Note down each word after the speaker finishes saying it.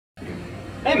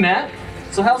Hey Matt,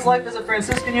 so how's life as a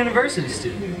Franciscan University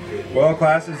student? Well,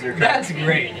 classes are That's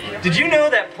great. Did you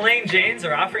know that Plain Jane's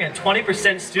are offering a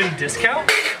 20% student discount?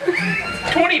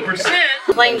 20%?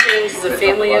 Plain Jane's is a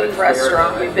family-owned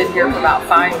restaurant. We've been here for about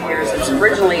 5 years. It's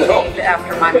originally named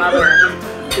after my mother,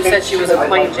 who said she was a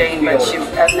Plain Jane, but she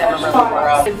never really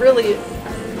was. I really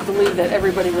believe that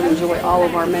everybody would enjoy all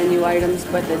of our menu items,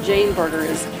 but the Jane Burger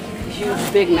is a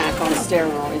huge Big Mac on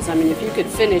steroids. I mean, if you could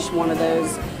finish one of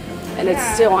those, and it's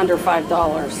still under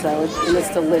 $5, so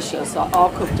it's delicious, all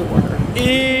cooked to order.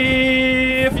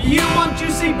 If you want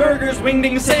juicy burgers,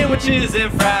 wingding sandwiches,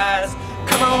 and fries,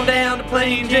 come on down to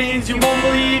Plain Jane's, you won't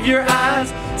believe your eyes.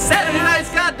 Saturday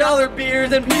night's got dollar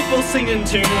beers and people singing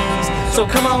tunes. So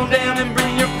come on down and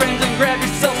bring your friends and grab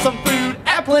yourself some food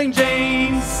at Plain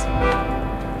Jane's.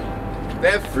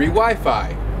 They have free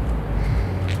Wi-Fi.